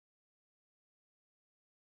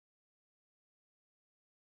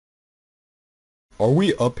Are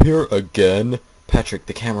we up here again? Patrick,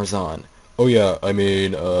 the camera's on. Oh yeah,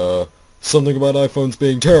 something about iPhones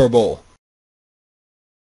being terrible.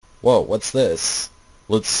 Whoa, what's this?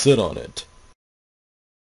 Let's sit on it.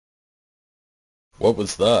 What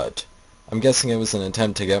was that? I'm guessing it was an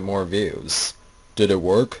attempt to get more views. Did it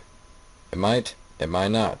work? It might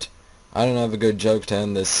not. I don't have a good joke to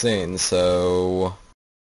end this scene, so...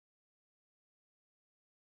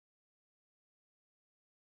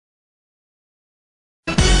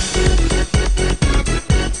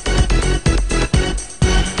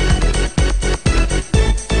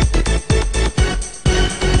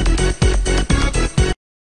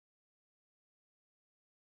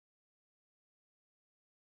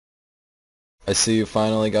 I see you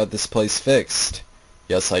finally got this place fixed.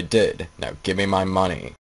 Yes, I did. Now give me my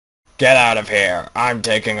money. Get out of here! I'm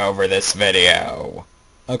taking over this video!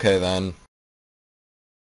 Okay then.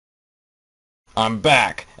 I'm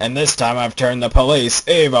back, and this time I've turned the police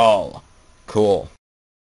evil! Cool.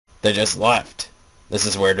 They just left. This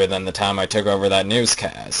is weirder than the time I took over that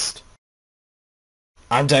newscast.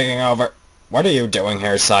 I'm taking over... What are you doing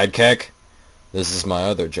here, sidekick? This is my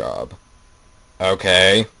other job.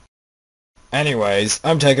 Okay. Anyways,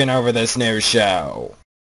 I'm taking over this news show.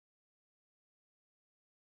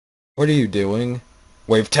 What are you doing?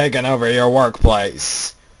 We've taken over your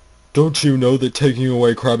workplace. Don't you know that taking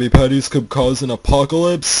away Krabby Patties could cause an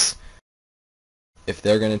apocalypse? If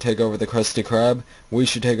they're gonna take over the Krusty Krab, we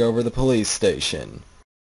should take over the police station.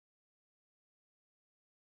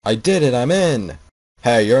 I did it, I'm in!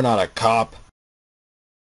 Hey, you're not a cop.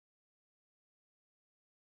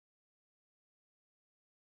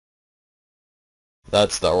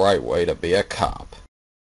 That's the right way to be a cop.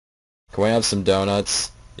 Can we have some donuts?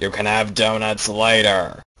 You can have donuts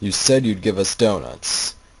later. You said you'd give us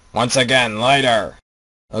donuts. Once again, later.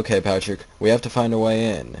 Okay, Patrick, we have to find a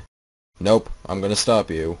way in. Nope, I'm gonna stop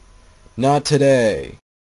you. Not today.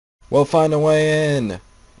 We'll find a way in.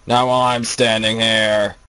 Not while I'm standing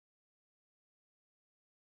here.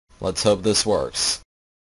 Let's hope this works.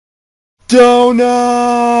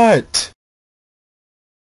 Donut!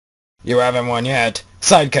 You haven't won yet.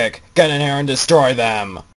 Sidekick, get in here and destroy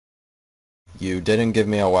them! You didn't give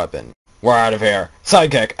me a weapon. We're out of here.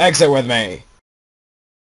 Sidekick, exit with me!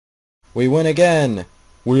 We win again!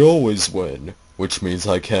 We always win, which means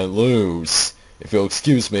I can't lose. If you'll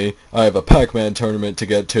excuse me, I have a Pac-Man tournament to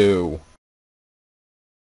get to.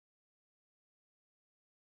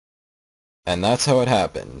 And that's how it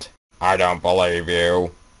happened. I don't believe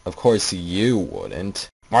you. Of course you wouldn't.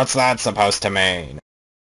 What's that supposed to mean?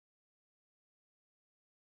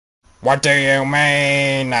 What do you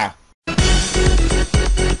mean?